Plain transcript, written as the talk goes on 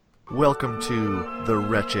Welcome to the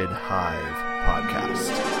Wretched Hive podcast.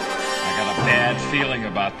 I got a bad feeling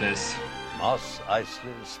about this. Moss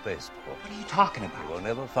Eisley Spaceport. What are you talking about? You will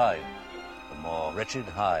never find a more wretched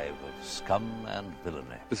hive of scum and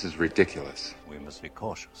villainy. This is ridiculous. We must be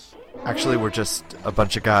cautious. Actually, we're just a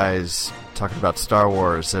bunch of guys talking about Star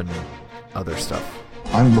Wars and other stuff.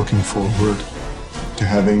 I'm looking forward to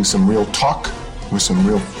having some real talk with some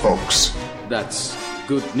real folks. That's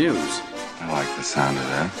good news. I like the sound of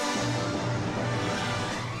that.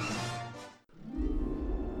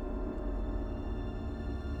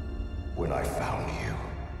 When I found you,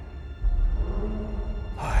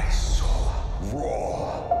 I saw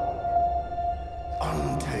raw,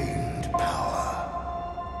 untamed power.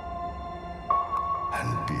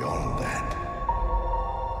 And beyond that,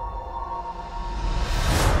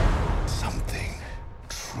 something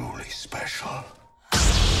truly special.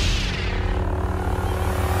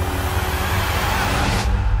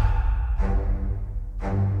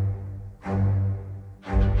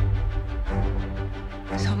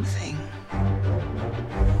 Something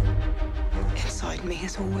inside me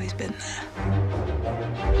has always been there.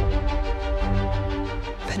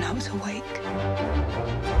 But now it's awake.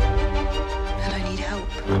 And I need help.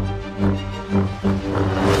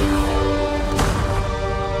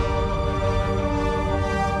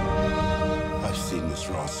 I've seen this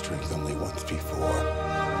raw strength only once before.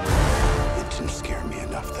 It didn't scare me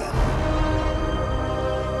enough then.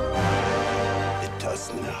 It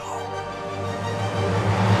does now.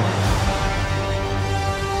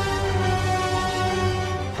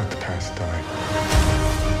 Let the past die.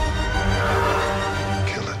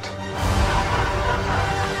 Kill it.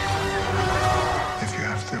 If you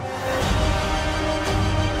have to.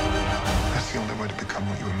 That's the only way to become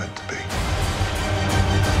what you were meant to be.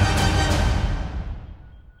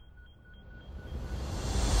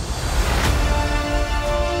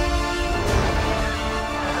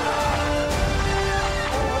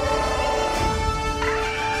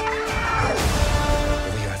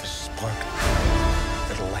 We are the spark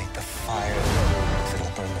that'll light the fire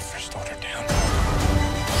that'll burn the First Order down.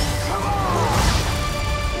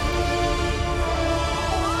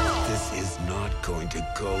 This is not going to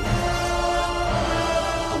go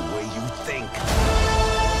the way you think.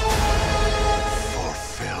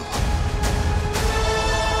 Fulfill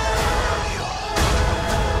your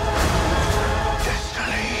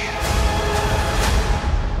destiny.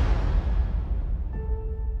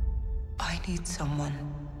 I need someone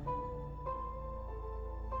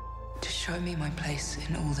to show me my place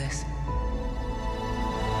in all this.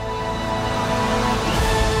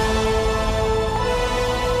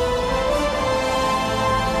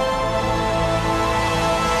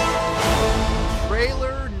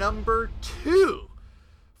 Trailer number 2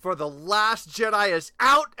 for The Last Jedi is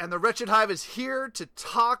out, and the Wretched Hive is here to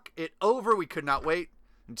talk it over. We could not wait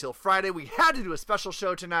until Friday. We had to do a special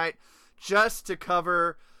show tonight just to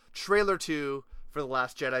cover Trailer 2 for The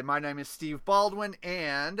Last Jedi. My name is Steve Baldwin,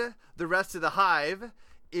 and the rest of the Hive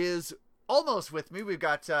is almost with me. We've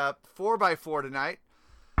got 4x4 tonight.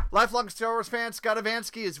 Lifelong Star Wars fan Scott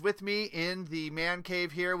Avansky is with me in the man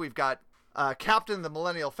cave here. We've got Captain of the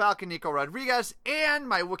Millennial Falcon, Nico Rodriguez, and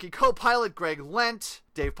my Wookiee co-pilot, Greg Lent.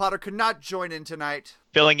 Dave Potter could not join in tonight.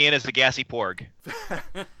 Filling in as the gassy porg.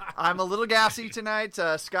 I'm a little gassy tonight.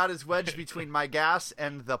 Scott is wedged between my gas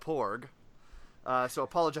and the porg. So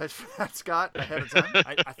apologize for that, Scott, ahead of time.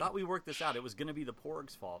 I thought we worked this out. It was going to be the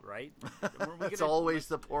porg's fault, right? It's always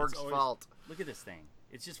the porg's fault. Look at this thing.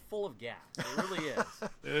 It's just full of gas. It really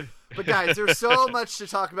is. But guys, there's so much to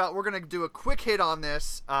talk about. We're going to do a quick hit on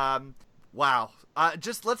this. Wow.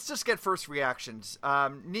 Let's just get first reactions.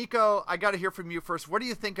 Nico, I got to hear from you first. What do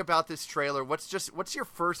you think about this trailer? What's your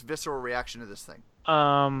first visceral reaction to this thing?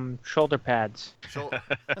 Shoulder pads.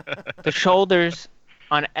 The shoulders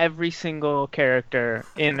on every single character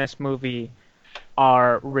in this movie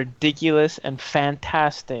are ridiculous and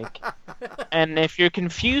fantastic. And if you're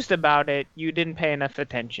confused about it, you didn't pay enough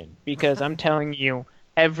attention, because I'm telling you,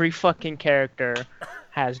 every fucking character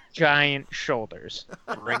has giant shoulders.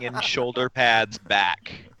 Bringing shoulder pads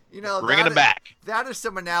back. Bringing them back. That is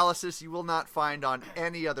some analysis you will not find on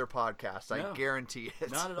any other podcast. I guarantee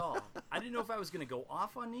it. Not at all. I didn't know if I was going to go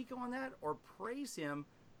off on Nico on that or praise him.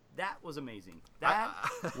 That was amazing. That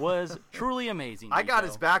was truly amazing. I got Nico.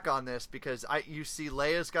 his back on this because you see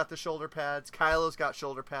Leia's got the shoulder pads. Kylo's got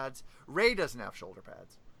shoulder pads. Rey doesn't have shoulder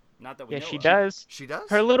pads. Not that we know she of. does. She does?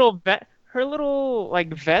 Her little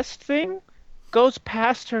vest thing goes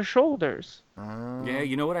past her shoulders. Yeah,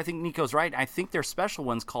 you know what? I think Nico's right. I think they're special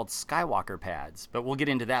ones called Skywalker pads, but we'll get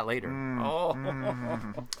into that later.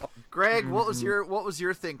 Greg, what was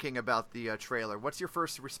your thinking about the trailer? What's your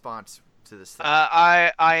first response to this thing?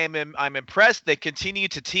 I'm impressed. They continue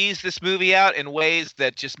to tease this movie out in ways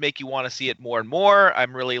that just make you want to see it more and more.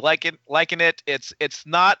 I'm really liking it. It's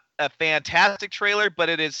not a fantastic trailer, but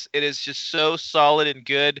it is just so solid and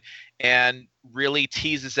good, and really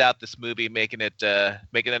teases out this movie, making it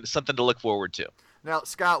something to look forward to. Now,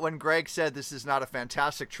 Scott, when Greg said this is not a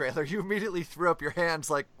fantastic trailer, you immediately threw up your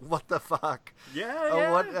hands like, what the fuck?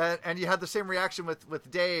 Yeah. And you had the same reaction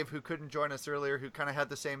with Dave, who couldn't join us earlier, who kind of had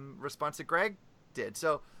the same response that Greg did.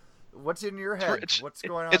 So what's in your head? What's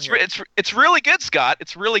going on here? It's really good, Scott.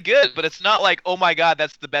 It's really good, but it's not like, oh my God,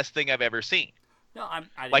 that's the best thing I've ever seen. No,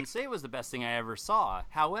 I didn't say it was the best thing I ever saw.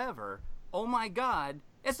 However, oh my God,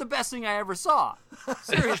 it's the best thing I ever saw.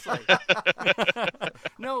 Seriously.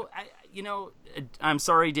 No, I'm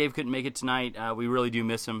sorry Dave couldn't make it tonight. We really do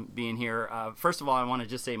miss him being here. First of all, I want to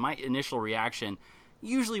just say my initial reaction,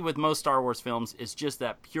 usually with most Star Wars films, is just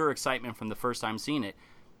that pure excitement from the first time seeing it.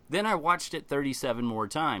 Then I watched it 37 more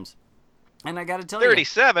times. And I got to tell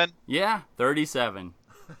 37? you. Yeah, 37.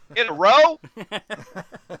 In a row?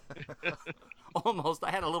 Almost.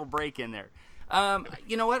 I had a little break in there.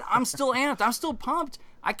 You know what? I'm still amped. I'm still pumped.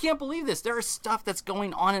 I can't believe this. There is stuff that's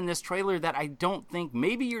going on in this trailer that I don't think,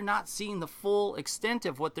 maybe you're not seeing the full extent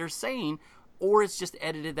of what they're saying, or it's just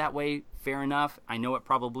edited that way. Fair enough. I know it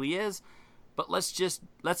probably is. But let's just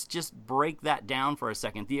break that down for a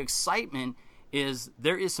second. The excitement is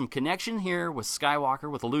there is some connection here with Skywalker,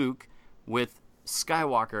 with Luke, with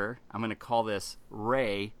Skywalker, I'm going to call this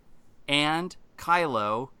Rey, and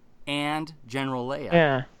Kylo, and General Leia.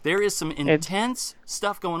 Yeah. There is some intense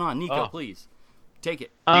stuff going on. Nico, please, take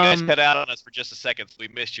it. You guys cut out on us for just a second, so we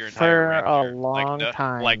missed your entire rant. For a long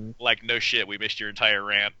time. Like no shit, we missed your entire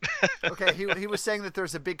rant. Okay, he was saying that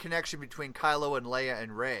there's a big connection between Kylo and Leia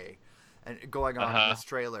and Rey and going on in this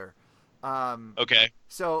trailer. Okay.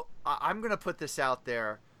 So I'm going to put this out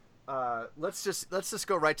there. Let's just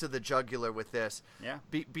go right to the jugular with this. Yeah.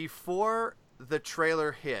 Before the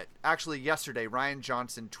trailer hit, actually yesterday, Ryan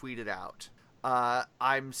Johnson tweeted out,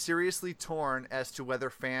 I'm seriously torn as to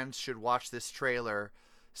whether fans should watch this trailer.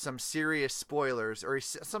 Some serious spoilers, or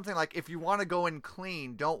something like, if you want to go in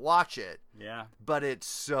clean, don't watch it. Yeah. But it's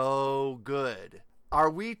so good. Are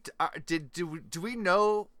we? Do we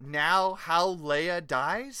know now how Leia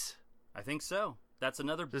dies? I think so. That's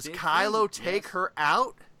another. Does big Kylo thing. take her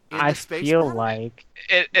out? I feel like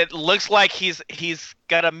it looks like he's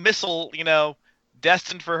got a missile,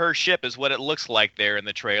 destined for her ship, is what it looks like there in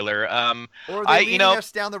the trailer. Or they leading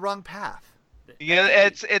us down the wrong path. Yeah,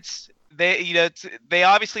 they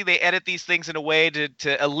obviously they edit these things in a way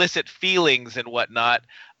to elicit feelings and whatnot.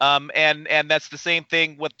 And that's the same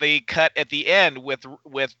thing what they cut at the end with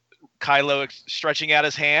Kylo stretching out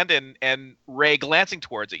his hand and Rey glancing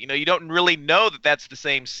towards it. You don't really know that that's the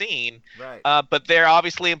same scene, right? But they're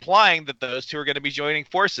obviously implying that those two are going to be joining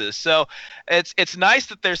forces. So it's nice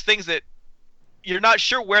that there's things that you're not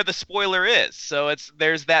sure where the spoiler is. So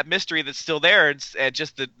there's that mystery that's still there. And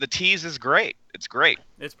just the tease is great. It's great.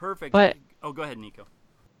 It's perfect. But go ahead, Nico.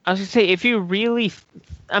 I was going to say, if you really,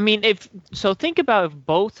 think about if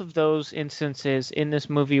both of those instances in this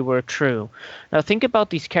movie were true. Now think about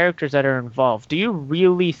these characters that are involved. Do you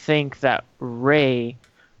really think that Rey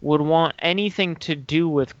would want anything to do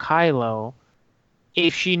with Kylo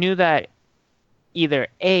if she knew that either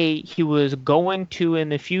A, he was going to in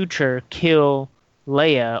the future kill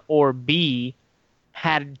Leia, or B,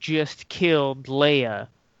 had just killed Leia?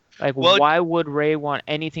 Why would Rey want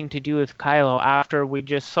anything to do with Kylo after we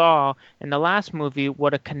just saw in the last movie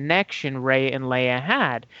what a connection Rey and Leia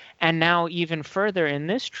had? And now even further in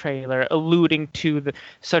this trailer, alluding to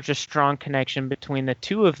such a strong connection between the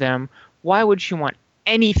two of them, why would she want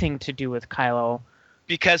anything to do with Kylo?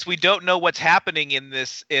 Because we don't know what's happening in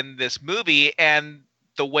this movie, and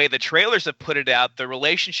the way the trailers have put it out, the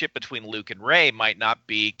relationship between Luke and Rey might not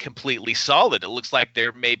be completely solid. It looks like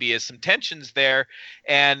there maybe is some tensions there,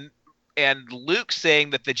 and Luke saying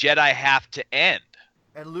that the Jedi have to end.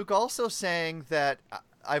 And Luke also saying that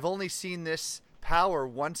I've only seen this power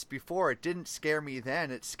once before. It didn't scare me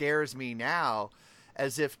then. It scares me now,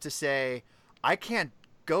 as if to say, I can't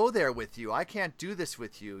go there with you. I can't do this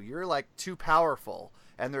with you. You're too powerful.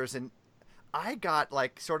 And I got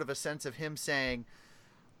sort of a sense of him saying,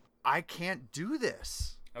 I can't do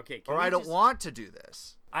this. Okay. Or I don't want to do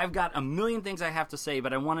this. I've got a million things I have to say,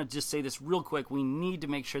 but I want to just say this real quick. We need to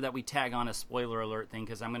make sure that we tag on a spoiler alert thing,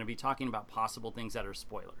 because I'm going to be talking about possible things that are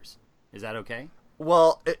spoilers. Is that okay?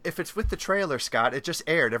 Well, if it's with the trailer, Scott, it just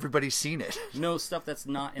aired. Everybody's seen it. No, stuff that's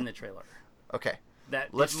not in the trailer. Okay.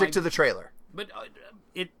 Let's stick to the trailer. But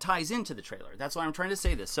it ties into the trailer. That's why I'm trying to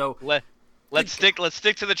say this. So let's stick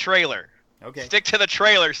to the trailer. Okay. Stick to the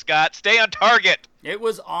trailer, Scott. Stay on target. It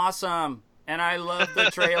was awesome, and I love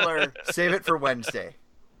the trailer. Save it for Wednesday.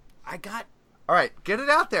 All right, get it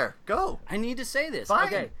out there. Go. I need to say this. Fine.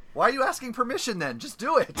 Okay. Why are you asking permission then? Just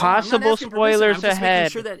do it. Possible spoilers I'm just ahead.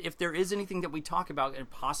 making sure that if there is anything that we talk about,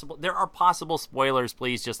 there are possible spoilers.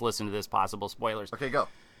 Please just listen to this. Possible spoilers. Okay, go.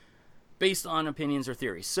 Based on opinions or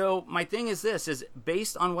theories. So my thing is this: is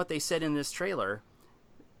based on what they said in this trailer.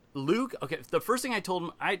 Luke. Okay, the first thing I told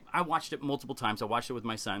him, I watched it multiple times. I watched it with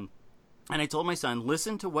my son, and I told my son,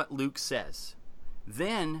 listen to what Luke says,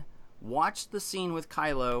 then watch the scene with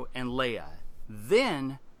Kylo and Leia.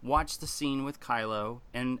 Then watch the scene with Kylo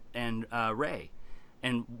and Rey,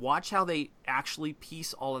 and watch how they actually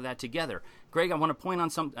piece all of that together. Greg, I want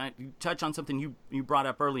to touch on something you brought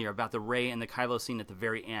up earlier about the Rey and the Kylo scene at the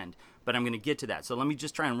very end, but I'm going to get to that. So let me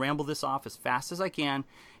just try and ramble this off as fast as I can,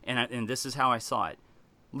 and this is how I saw it.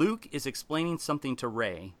 Luke is explaining something to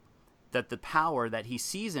Rey, that the power that he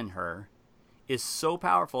sees in her is so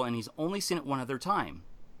powerful, and he's only seen it one other time.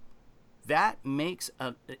 That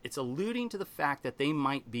it's alluding to the fact that they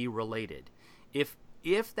might be related.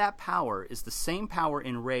 If that power is the same power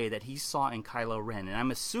in Rey that he saw in Kylo Ren, and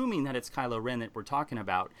I'm assuming that it's Kylo Ren that we're talking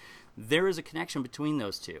about, there is a connection between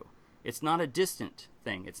those two. It's not a distant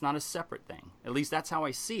thing. It's not a separate thing. At least that's how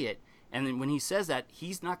I see it. And then when he says that,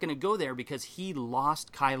 he's not going to go there because he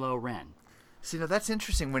lost Kylo Ren. See, now that's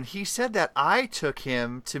interesting. When he said that, I took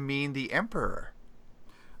him to mean the Emperor.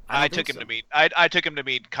 I took him to mean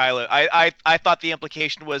Kylo. I thought the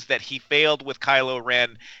implication was that he failed with Kylo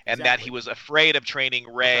Ren and that he was afraid of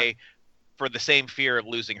training Rey for the same fear of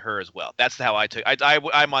losing her as well. That's how I took.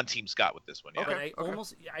 I'm on Team Scott with this one. Yeah. Okay.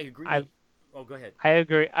 I agree. Go ahead.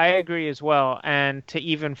 I agree as well. And to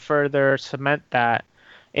even further cement that,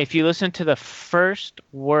 if you listen to the first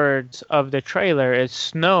words of the trailer,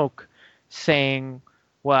 it's Snoke saying,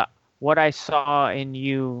 what I saw in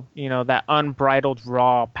you, that unbridled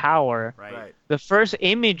raw power. Right. The first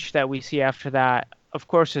image that we see after that, of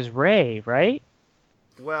course, is Rey, right?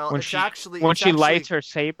 Well, when she lights her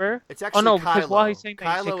saber. It's actually Kylo. Because while he's saying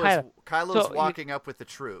Kylo's walking up with the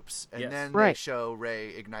troops, and then they show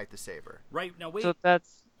Rey ignite the saber. Right now, wait. So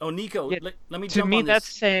that's. Oh, Nico, let me jump on this. To me, that's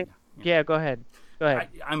saying. Yeah, go ahead.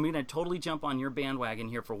 I'm going to totally jump on your bandwagon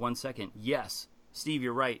here for 1 second. Yes, Steve,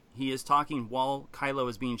 you're right. He is talking while Kylo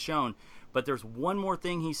is being shown. But there's one more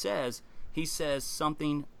thing he says. He says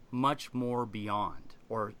something much more beyond,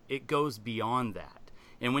 or it goes beyond that.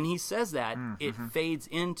 And when he says that, it fades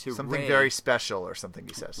into something Rey. Very special or something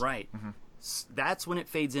he says. Right. That's when it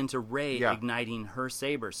fades into Rey igniting her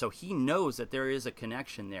saber. So he knows that there is a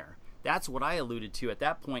connection there. That's what I alluded to at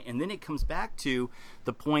that point. And then it comes back to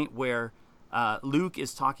the point where Luke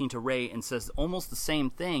is talking to Rey and says almost the same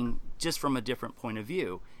thing, just from a different point of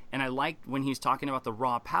view. And I liked when he's talking about the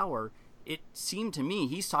raw power, it seemed to me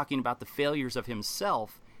he's talking about the failures of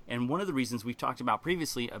himself. And one of the reasons we've talked about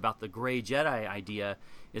previously about the gray Jedi idea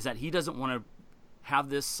is that he doesn't want to have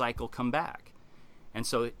this cycle come back. And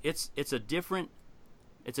so it's a different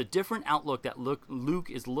outlook that Luke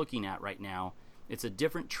is looking at right now. It's a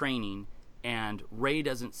different training, and Rey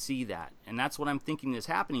doesn't see that. And that's what I'm thinking is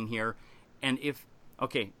happening here. And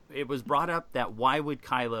it was brought up that why would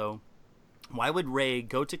Rey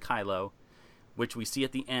go to Kylo, which we see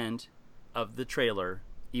at the end of the trailer,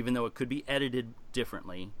 even though it could be edited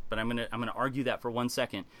differently, but I'm gonna argue that for 1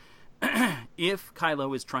 second. If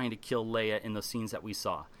Kylo is trying to kill Leia in the scenes that we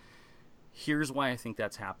saw, here's why I think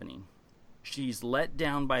that's happening. She's let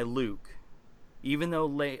down by Luke. Even though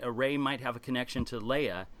Rey might have a connection to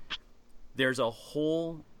Leia, there's a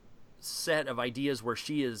whole set of ideas where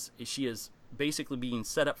she is basically being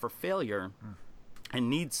set up for failure and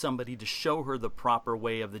needs somebody to show her the proper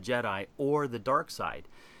way of the Jedi or the dark side.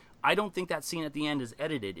 I don't think that scene at the end is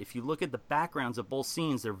edited. If you look at the backgrounds of both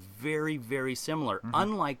scenes, they're very, very similar.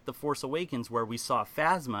 Unlike The Force Awakens, where we saw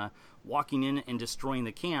Phasma walking in and destroying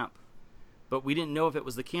the camp, but we didn't know if it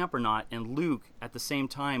was the camp or not, and Luke, at the same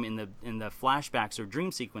time in the flashbacks or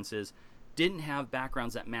dream sequences, didn't have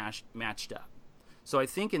backgrounds that matched up. So I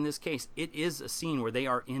think in this case, it is a scene where they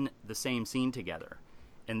are in the same scene together.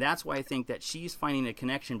 And that's why I think that she's finding a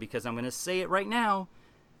connection, because I'm going to say it right now,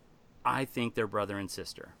 I think they're brother and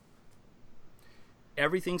sister.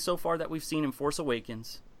 Everything so far that we've seen in Force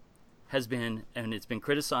Awakens has been, and it's been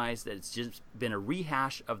criticized, that it's just been a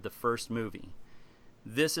rehash of the first movie.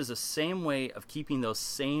 This is the same way of keeping those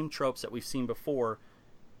same tropes that we've seen before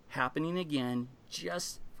happening again,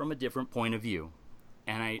 just from a different point of view.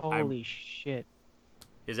 And Holy shit!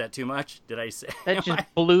 Is that too much? Did I say that?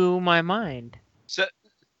 Just blew my mind. So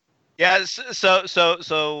yeah,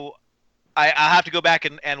 so I have to go back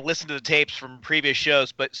and listen to the tapes from previous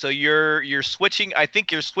shows. But so you're switching. I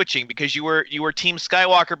think you're switching because you were Team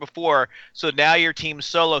Skywalker before, so now you're Team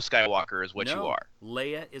Solo Skywalker is what you are.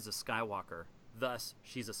 Leia is a Skywalker, thus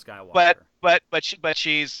she's a Skywalker. But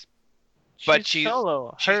she's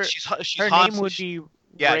Solo. Her name would be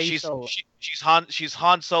Rey Solo. She's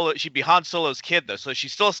Han Solo. She'd be Han Solo's kid though, so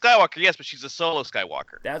she's still a Skywalker, yes, but she's a Solo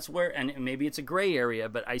Skywalker. That's where, and maybe it's a gray area,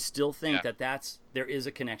 but I still think there is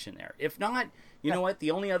a connection there. If not, you know what? The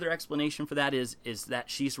only other explanation for that is that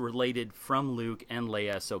she's related from Luke and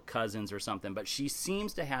Leia, so cousins or something. But she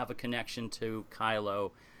seems to have a connection to Kylo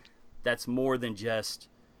that's more than just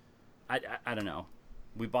I don't know.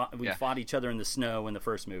 We fought each other in the snow in the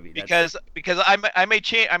first movie. Because I may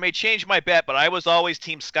change my bet, but I was always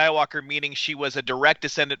Team Skywalker, meaning she was a direct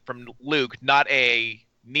descendant from Luke, not a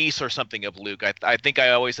niece or something of Luke. I think I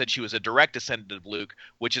always said she was a direct descendant of Luke,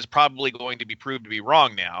 which is probably going to be proved to be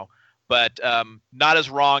wrong now, but not as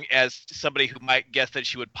wrong as somebody who might guess that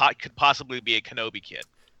she could possibly be a Kenobi kid.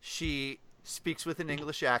 She speaks with an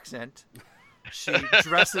English accent. She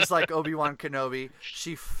dresses like Obi-Wan Kenobi.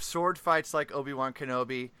 She sword fights like Obi-Wan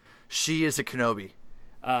Kenobi. She is a Kenobi.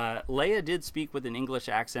 Leia did speak with an English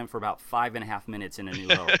accent for about 5.5 minutes in A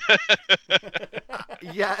New Hope.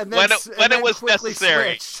 Yeah, and then when it was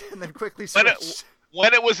necessary. And then quickly switched.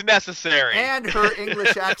 When it was necessary. And her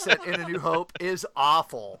English accent in A New Hope is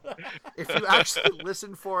awful. If you actually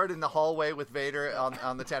listen for it in the hallway with Vader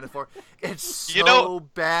on the Tantive 4, it's so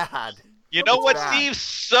bad. You know what, Steve?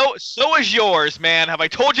 So is yours, man. Have I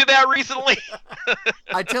told you that recently?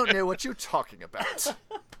 I don't know what you're talking about.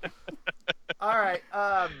 All right.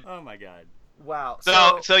 Oh my God. Wow.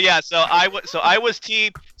 I was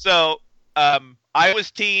team. I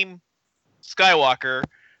was Team Skywalker.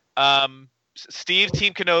 Steve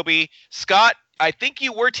Team Kenobi. Scott, I think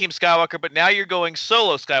you were Team Skywalker, but now you're going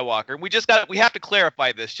Solo Skywalker. And we have to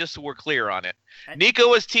clarify this just so we're clear on it. Nico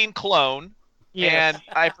was Team Clone. Yes. And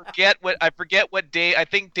I forget what Dave. I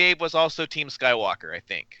think Dave was also Team Skywalker. I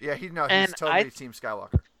think. Yeah, he's totally Team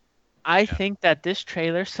Skywalker. I think that this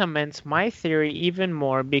trailer cements my theory even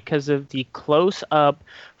more because of the close-up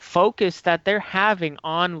focus that they're having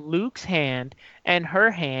on Luke's hand and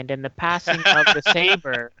her hand and the passing of the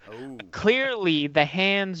saber. Oh. Clearly, the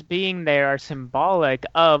hands being there are symbolic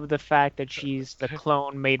of the fact that she's the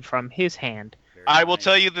clone made from his hand. I will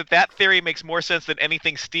tell you that theory makes more sense than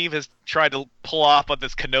anything Steve has tried to pull off on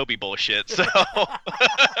this Kenobi bullshit. So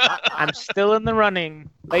I'm still in the running,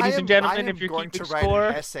 ladies and gentlemen. If you're keeping score, I am going to write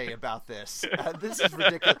an essay about this. This is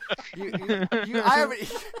ridiculous.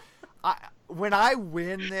 When I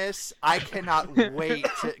win this, I cannot wait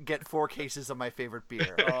to get 4 cases of my favorite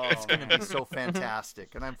beer. It's going to be so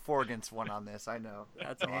fantastic, and I'm 4 against 1 on this. I know.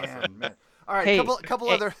 That's awesome. Man. All right, couple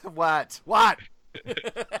other what?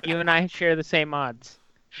 You and I share the same odds.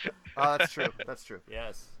 That's true.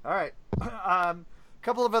 Yes. All right.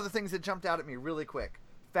 Couple of other things that jumped out at me really quick.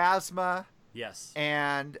 Phasma. Yes.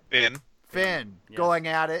 And Finn Yes. going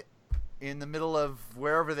at it in the middle of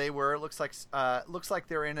wherever they were. Looks like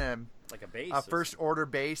they're in a base. A First Order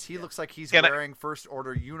base. He looks like he's wearing First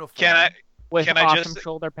Order uniform. With awesome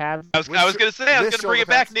shoulder pads. I was going to say, I was going to bring it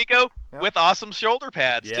back, Nico, with awesome shoulder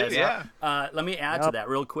pads, too. Yeah. Let me add to that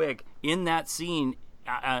real quick. In that scene,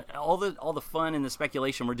 all the fun and the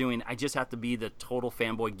speculation we're doing, I just have to be the total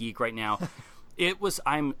fanboy geek right now.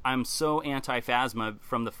 I'm so anti-Phasma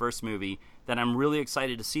from the first movie that I'm really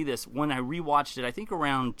excited to see this. When I rewatched it, I think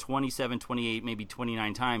around 27, 28, maybe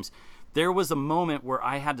 29 times, there was a moment where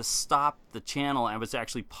I had to stop the channel. I was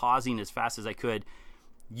actually pausing as fast as I could.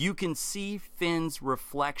 You can see Finn's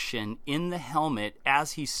reflection in the helmet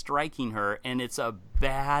as he's striking her, and it's a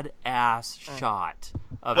badass shot.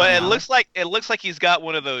 It looks like he's got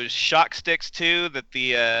one of those shock sticks too that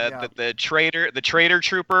the traitor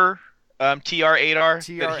trooper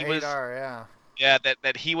TR-8R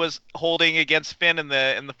that he was holding against Finn in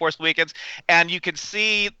the Force Awakens, and you can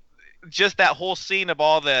see just that whole scene of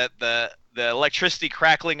all the electricity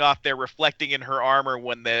crackling off there, reflecting in her armor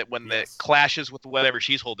when the clashes with whatever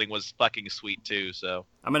she's holding was fucking sweet too. So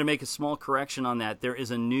I'm going to make a small correction on that. There is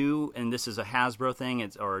a new, and this is a Hasbro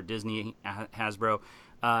thing, or Disney Hasbro.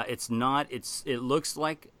 It's not. It looks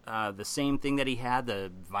like the same thing that he had,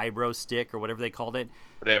 the vibro stick or whatever they called it.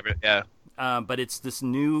 Whatever, yeah. But it's this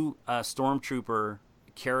new stormtrooper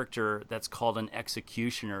character that's called an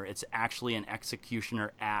executioner. It's actually an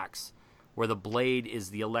executioner axe, where the blade is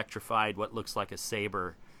the electrified, what looks like a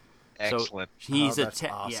saber. Excellent. So he's that's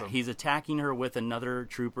awesome. he's attacking her with another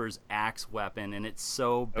trooper's axe weapon, and it's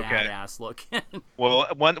so badass looking. Well,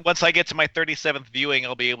 once I get to my 37th viewing,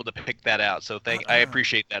 I'll be able to pick that out. So I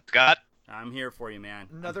appreciate that, Scott. I'm here for you, man.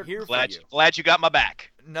 Glad you got my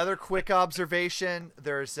back. Another quick observation.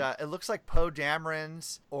 There's it looks like Poe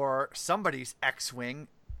Dameron's or somebody's X-wing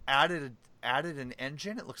added an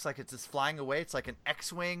engine. It looks like it's just flying away. It's like an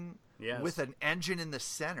X-wing with an engine in the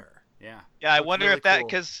center. Yeah. Yeah, I wonder if that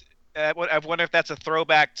because I wonder if that's a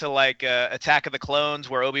throwback to like Attack of the Clones,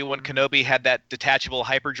 where Obi-Wan Kenobi had that detachable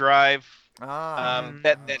hyperdrive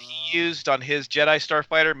that he used on his Jedi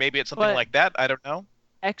Starfighter. Maybe it's something like that. I don't know.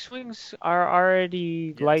 X-wings are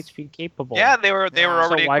already lightspeed capable. Yeah, they were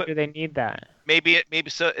already. So why do they need that? Maybe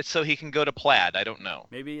so it's so he can go to Plaid. I don't know.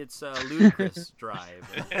 Maybe it's ludicrous drive.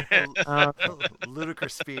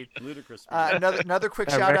 Ludicrous speed. Ludicrous speed. Another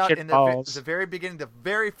quick shout out in the very beginning, the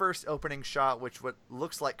very first opening shot, which what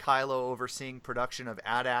looks like Kylo overseeing production of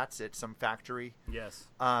AT-ATs at some factory. Yes.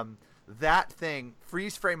 That thing,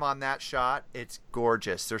 freeze frame on that shot, it's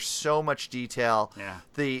gorgeous. There's so much detail. Yeah.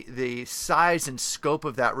 The size and scope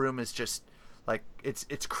of that room is just like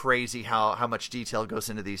it's crazy how much detail goes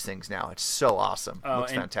into these things now. It's so awesome.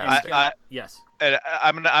 Looks fantastic. Yes.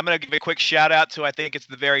 I'm gonna give a quick shout out to, I think it's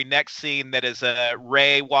the very next scene that is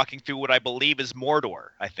Rey walking through what I believe is Mordor.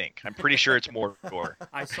 I'm pretty sure it's Mordor.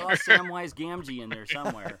 I saw Samwise Gamgee in there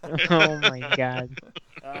somewhere. Oh my god.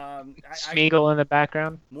 Smeagol in the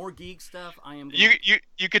background. More geek stuff.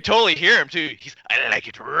 You could totally hear him too. I like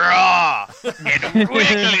it raw and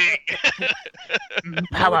wiggly.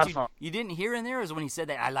 Powerful. You didn't hear in there is when he said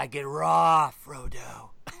that, I like it raw, Frodo.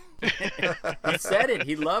 He said it.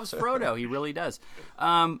 He loves Frodo. He really does.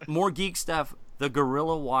 More geek stuff. The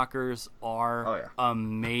gorilla walkers are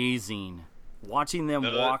amazing. Watching them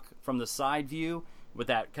walk from the side view with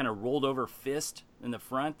that kind of rolled over fist in the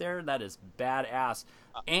front there, that is badass.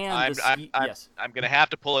 And I'm going to have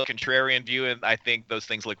to pull a contrarian view, and I think those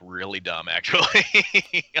things look really dumb, actually.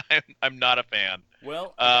 I'm not a fan.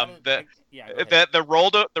 Well, the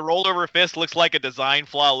rolled over fist looks like a design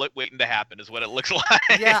flaw waiting to happen, is what it looks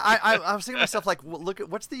like. Yeah, I was thinking to myself, like, look at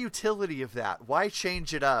what's the utility of that? Why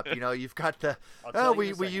change it up? You know, you've got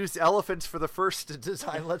we used elephants for the first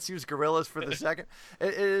design. Let's use gorillas for the second.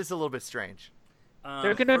 It is a little bit strange.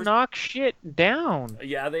 They're gonna knock shit down.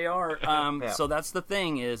 Yeah, they are. So that's the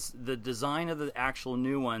thing, is the design of the actual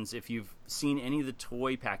new ones. If you've seen any of the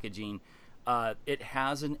toy packaging, it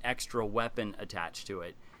has an extra weapon attached to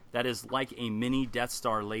it that is like a mini Death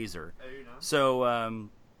Star laser. So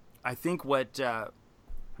I think what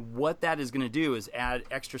that is going to do is add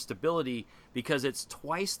extra stability, because it's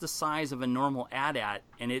twice the size of a normal AT-AT,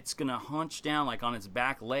 and it's going to hunch down like on its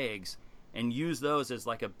back legs and use those as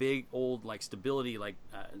like a big old like stability, like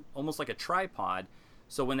almost like a tripod.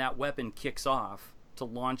 So when that weapon kicks off to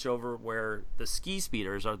launch over where the ski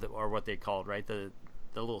speeders are what they called, right? The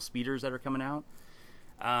little speeders that are coming out.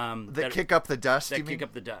 That kick up the dust. That kick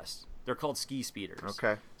up the dust. They're called ski speeders.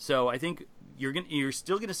 Okay. So I think you're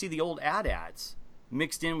still gonna see the old AT-ATs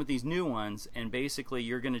mixed in with these new ones, and basically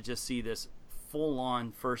you're gonna just see this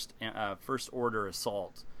full-on first order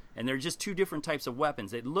assault. And they're just two different types of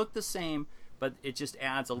weapons. They look the same, but it just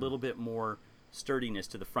adds a little bit more sturdiness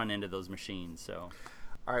to the front end of those machines. So,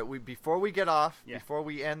 all right, before we get off, before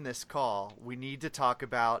we end this call, we need to talk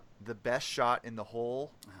about the best shot in the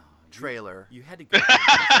whole trailer. You had to go there.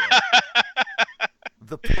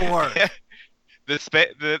 The porg. The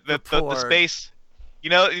space. You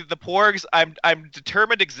know, the porgs. I'm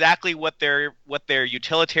determined exactly what their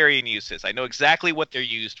utilitarian use is. I know exactly what they're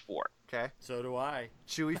used for. Okay. So do I.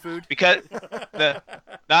 Chewy food? Because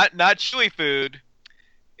not chewy food.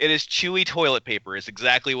 It is chewy toilet paper is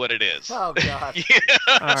exactly what it is. Oh god.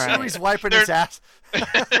 Chewy's wiping his ass.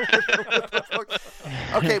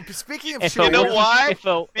 Okay, speaking of chewy, you know why?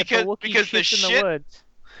 Because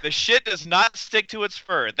the shit does not stick to its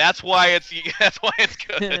fur. That's why it's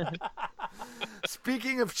good.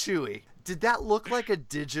 Speaking of chewy, did that look like a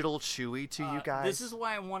digital Chewy to you guys? This is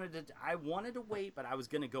why I wanted to wait, but I was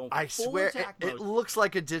going to go I full swear attack it mode. looks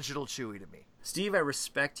like a digital Chewy to me. Steve, I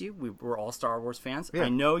respect you. We're all Star Wars fans. Yeah. I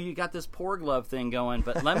know you got this porg love thing going,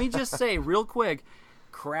 but let me just say real quick,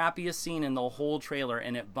 crappiest scene in the whole trailer,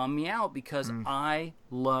 and it bummed me out because I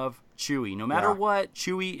love Chewie. No matter what,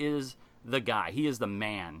 Chewie is the guy. He is the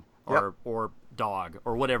man or dog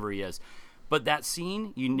or whatever he is. But that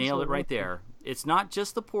scene, you nailed it right there. It's not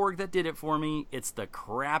just the porg that did it for me. It's the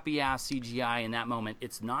crappy-ass CGI in that moment.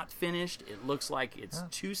 It's not finished. It looks like it's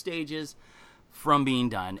 2 stages from being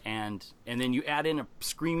done. And then you add in a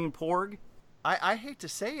screaming porg. I hate to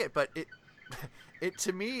say it, but it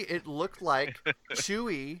to me, it looked like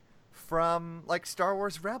Chewie from like Star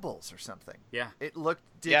Wars Rebels or something. Yeah. It looked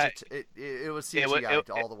Yeah. it was CGI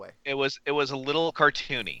all the way. It was a little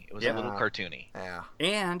cartoony. It was a little cartoony. Yeah.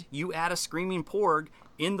 And you add a screaming porg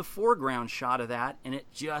in the foreground shot of that, and it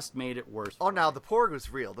just made it worse. Oh, now the porg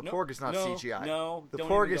was real. The No, porg is not no, CGI. No, the don't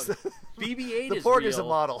porg even is go there. BB-8 the is porg real. is a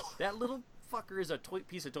model. That little fucker is a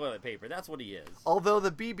piece of toilet paper. That's what he is. Although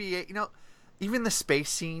the BB-8, even the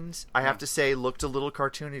space scenes, I have to say, looked a little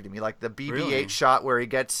cartoony to me. Like the BB-8 shot where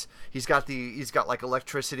he's got like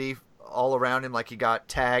electricity all around him, like he got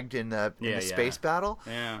tagged in the space battle.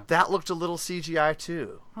 Yeah, that looked a little CGI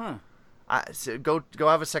too. Huh? So go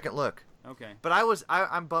have a second look. Okay. But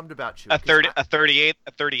I'm bummed about you. A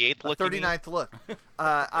 38th look. 39th look.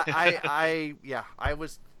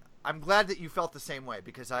 I'm glad that you felt the same way,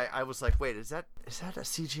 because I was like, wait, is that a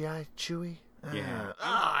CGI Chewie? Yeah.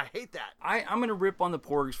 I hate that. I'm going to rip on the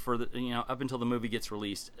porgs for up until the movie gets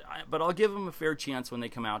released, but I'll give them a fair chance when they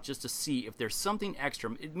come out, just to see if there's something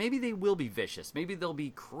extra. Maybe they will be vicious. Maybe they'll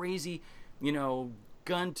be crazy,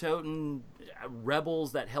 gun-toting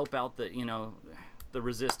rebels that help out the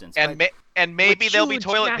resistance. And maybe they'll be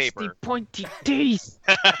toilet paper. Pointy teeth.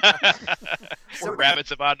 Or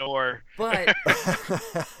rabbits of honor. But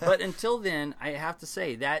until then, I have to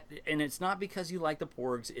say that, and it's not because you like the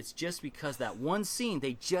porgs, it's just because that one scene,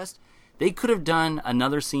 they could have done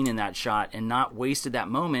another scene in that shot and not wasted that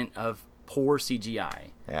moment of poor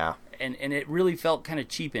CGI. Yeah. And it really felt kind of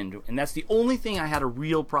cheapened, and that's the only thing I had a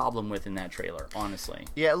real problem with in that trailer, honestly.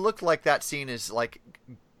 Yeah, it looked like that scene is like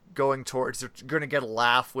going towards, they're going to get a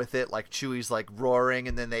laugh with it, like Chewie's like roaring,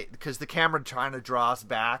 and then because the camera trying to draw us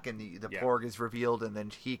back, and the porg is revealed, and then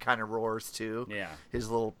he kind of roars too. Yeah. His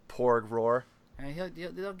little porg roar. And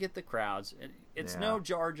they'll get the crowds. It's no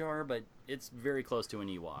Jar Jar, but it's very close to an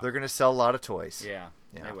Ewok. They're going to sell a lot of toys. Yeah,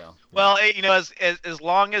 they will. Well, as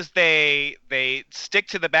long as they stick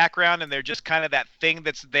to the background and they're just kind of that thing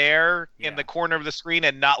that's there in the corner of the screen,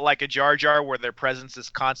 and not like a Jar Jar where their presence is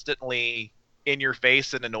constantly in your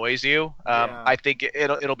face and annoys you, I think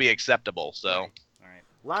it'll be acceptable. So, all right.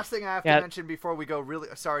 Last thing I have to mention before we go, really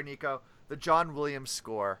sorry, Nico, the John Williams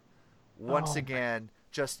score, once again,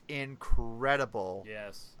 just incredible.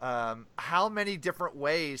 Yes. How many different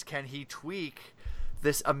ways can he tweak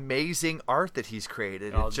this amazing art that he's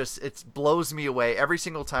created? It blows me away every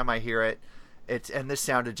single time I hear it. And this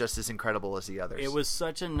sounded just as incredible as the others. It was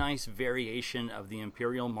such a nice variation of the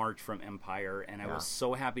Imperial March from Empire, and I was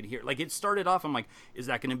so happy to hear. Like, it started off, I'm like, is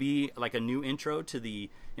that going to be like a new intro to the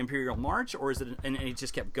Imperial March, or is it? And it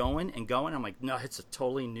just kept going and going. I'm like, no, it's a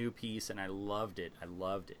totally new piece, and I loved it.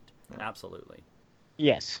 Absolutely.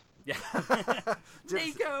 Yes. Yeah.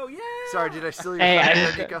 Nico, yeah. Sorry, did I steal your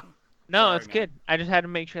thunder, Nico? No, Sorry, it's man. good. I just had to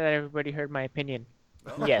make sure that everybody heard my opinion.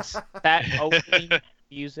 Yes, that opening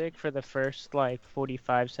music for the first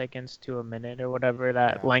 45 seconds to a minute or whatever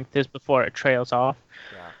that length is before it trails off.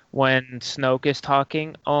 Yeah. When Snoke is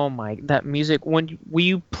talking, oh my, that music, when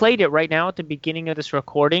you played it right now at the beginning of this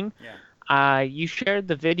recording, you shared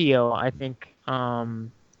the video, I think,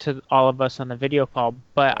 to all of us on the video call,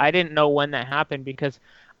 but I didn't know when that happened because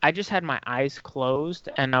I just had my eyes closed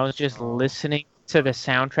and I was just listening to the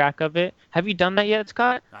soundtrack of it. Have you done that yet,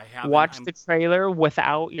 Scott? I haven't. Watch the trailer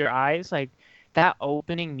without your eyes. Like, that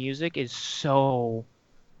opening music is so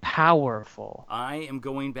powerful. I am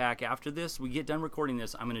going back after this. We get done recording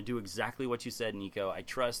this. I'm going to do exactly what you said, Nico. I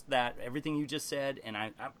trust that everything you just said, and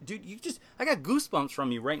dude, I got goosebumps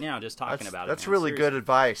from you right now just talking about it. That's man. really Seriously. good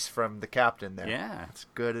advice from the captain there. Yeah, that's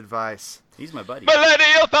good advice. He's my buddy.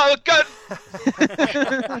 Millennial Falcon.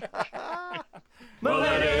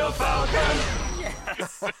 Millennial Falcon.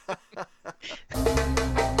 Yes.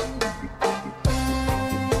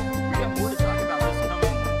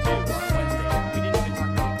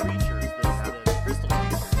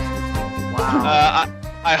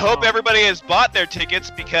 I hope everybody has bought their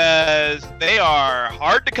tickets because they are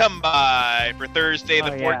hard to come by for Thursday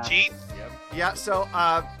the 14th. Yeah, so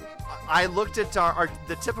I looked at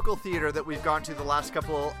the typical theater that we've gone to the last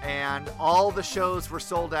couple, and all the shows were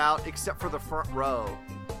sold out except for the front row.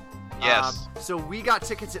 Yes. So we got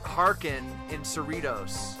tickets at Harkin in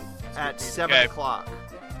Cerritos at 7 o'clock.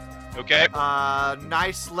 Okay.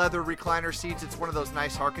 Nice leather recliner seats. It's one of those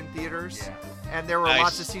nice Harkin theaters. Yeah. And there were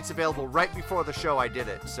lots of seats available right before the show I did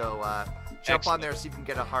it. So jump on there, see if you can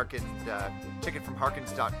get a Harkin ticket from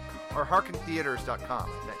harkintheaters.com,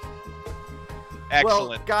 I think. Excellent.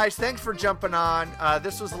 Well, guys, thanks for jumping on.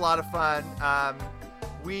 This was a lot of fun.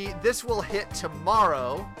 This will hit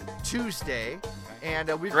tomorrow, Tuesday, and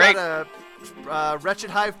we've got a Wretched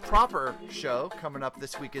Hive proper show coming up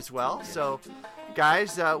this week as well. So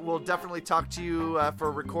guys, we'll definitely talk to you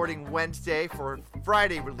for recording Wednesday for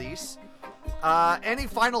Friday release. Any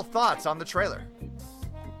final thoughts on the trailer?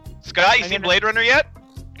 Scott, you seen Blade Runner yet?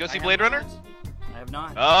 Go see Blade Runner? I have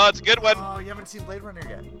not. Oh, it's a good one. Oh, you haven't seen Blade Runner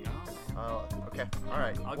yet? No. Oh, okay. All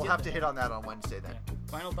right. We'll have to hit on that on Wednesday then.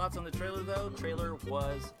 Final thoughts on the trailer, though? Trailer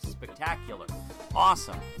was spectacular.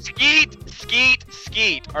 Awesome. Skeet, skeet,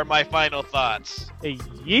 skeet are my final thoughts.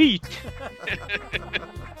 Yeet.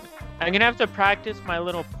 I'm gonna have to practice my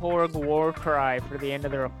little Porg war cry for the end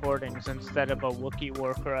of the recordings instead of a Wookiee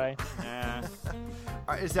war cry. Yeah.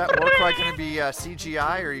 Is that war cry going to be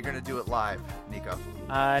CGI, or are you going to do it live, Nico?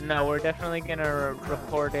 No, we're definitely gonna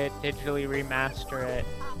record it, digitally remaster it.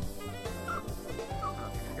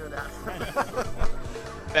 I hear that.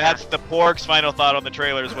 That's the Pork's final thought on the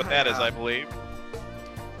trailer is what that is, I believe.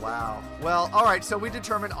 Wow. Well, all right. So we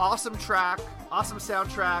determined awesome track, awesome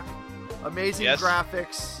soundtrack, amazing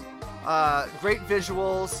graphics, great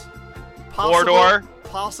visuals,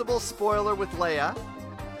 possible spoiler with Leia,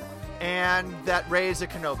 and that Rey is a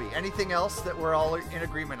Kenobi. Anything else that we're all in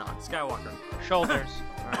agreement on? Skywalker. Shoulders.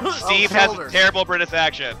 Right. Steve has a terrible British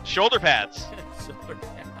accent. Shoulder pads.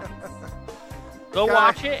 Go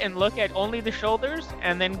watch it and look at only the shoulders,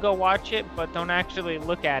 and then go watch it, but don't actually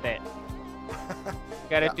look at it.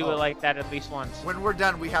 Gotta do it like that at least once. When we're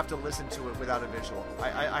done, we have to listen to it without a visual.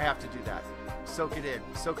 I have to do that. Soak it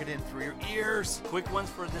in through your ears. Quick ones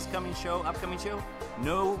for this upcoming show.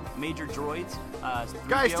 No major droids.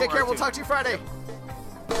 Guys, take care. We'll talk to you Friday. Yep.